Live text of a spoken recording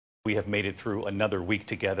We have made it through another week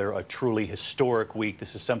together, a truly historic week.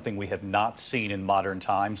 This is something we have not seen in modern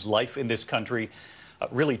times. Life in this country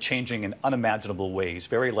really changing in unimaginable ways,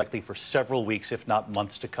 very likely for several weeks, if not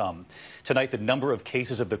months to come. Tonight, the number of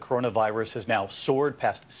cases of the coronavirus has now soared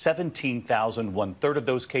past 17,000, one-third of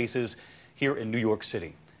those cases here in New York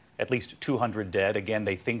City. At least 200 dead. Again,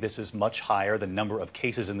 they think this is much higher, the number of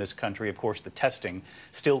cases in this country. Of course, the testing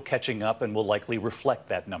still catching up and will likely reflect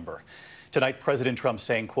that number. Tonight, President Trump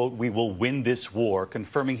saying, quote, "We will win this war,"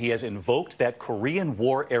 confirming he has invoked that Korean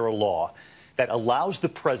War-era law that allows the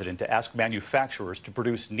president to ask manufacturers to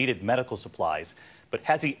produce needed medical supplies. But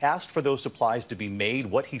has he asked for those supplies to be made?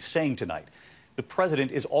 What he's saying tonight. The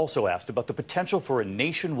president is also asked about the potential for a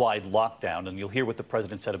nationwide lockdown, and you'll hear what the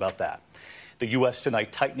president said about that. The U.S.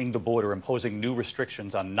 tonight tightening the border, imposing new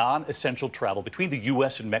restrictions on non-essential travel between the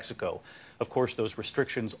U.S. and Mexico. Of course, those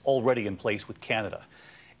restrictions already in place with Canada.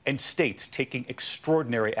 And states taking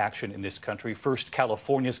extraordinary action in this country. First,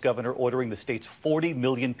 California's governor ordering the state's 40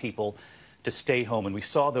 million people to stay home. And we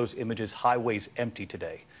saw those images, highways empty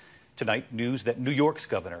today. Tonight, news that New York's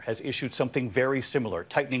governor has issued something very similar,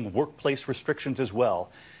 tightening workplace restrictions as well,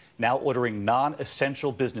 now ordering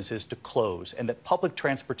non-essential businesses to close and that public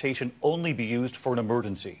transportation only be used for an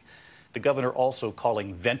emergency. The governor also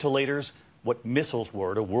calling ventilators what missiles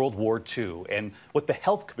were to World War II and what the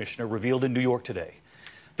health commissioner revealed in New York today.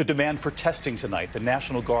 The demand for testing tonight, the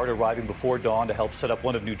National Guard arriving before dawn to help set up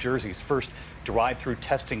one of New Jersey's first drive-through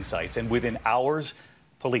testing sites. And within hours,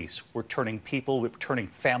 police were turning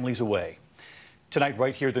families away. Tonight,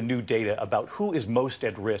 right here, the new data about who is most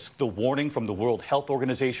at risk, the warning from the World Health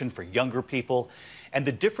Organization for younger people, and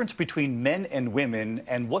the difference between men and women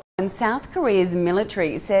and what. South Korea's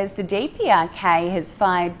military says the DPRK has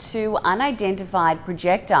fired 2 unidentified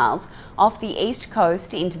projectiles off the east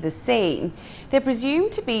coast into the sea. They're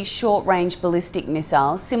presumed to be short-range ballistic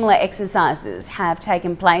missiles. Similar exercises have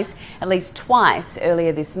taken place at least twice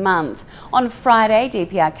earlier this month. On Friday,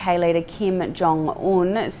 DPRK leader Kim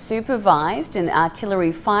Jong-un supervised an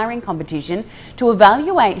artillery firing competition to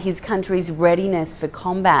evaluate his country's readiness for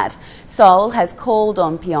combat. Seoul has called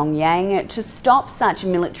on Pyongyang to stop such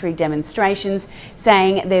military demonstrations,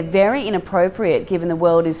 saying they're very inappropriate given the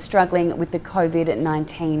world is struggling with the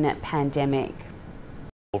Covid-19 pandemic.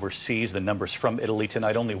 Overseas, the numbers from Italy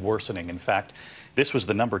tonight only worsening. In fact, this was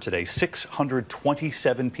the number today,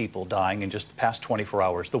 627 people dying in just the past 24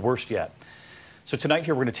 hours, the worst yet. So tonight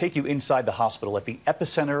here, we're going to take you inside the hospital at the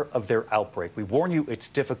epicenter of their outbreak. We warn you it's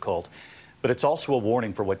difficult, but it's also a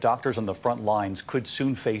warning for what doctors on the front lines could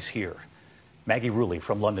soon face here. Maggie Rulli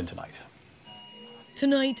from London tonight.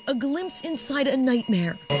 Tonight, a glimpse inside a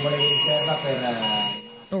nightmare.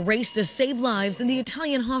 A race to save lives in the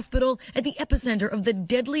Italian hospital at the epicenter of the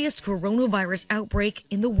deadliest coronavirus outbreak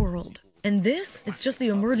in the world. And this is just the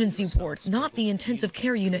emergency ward, not the intensive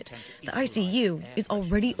care unit. The ICU is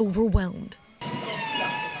already overwhelmed.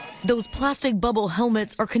 Those plastic bubble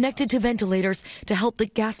helmets are connected to ventilators to help the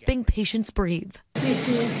gasping patients breathe.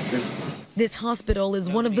 This hospital is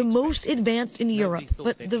one of the most advanced in Europe,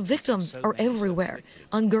 but the victims are everywhere,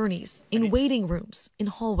 on gurneys, in waiting rooms, in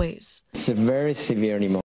hallways. It's a very severe pneumonia.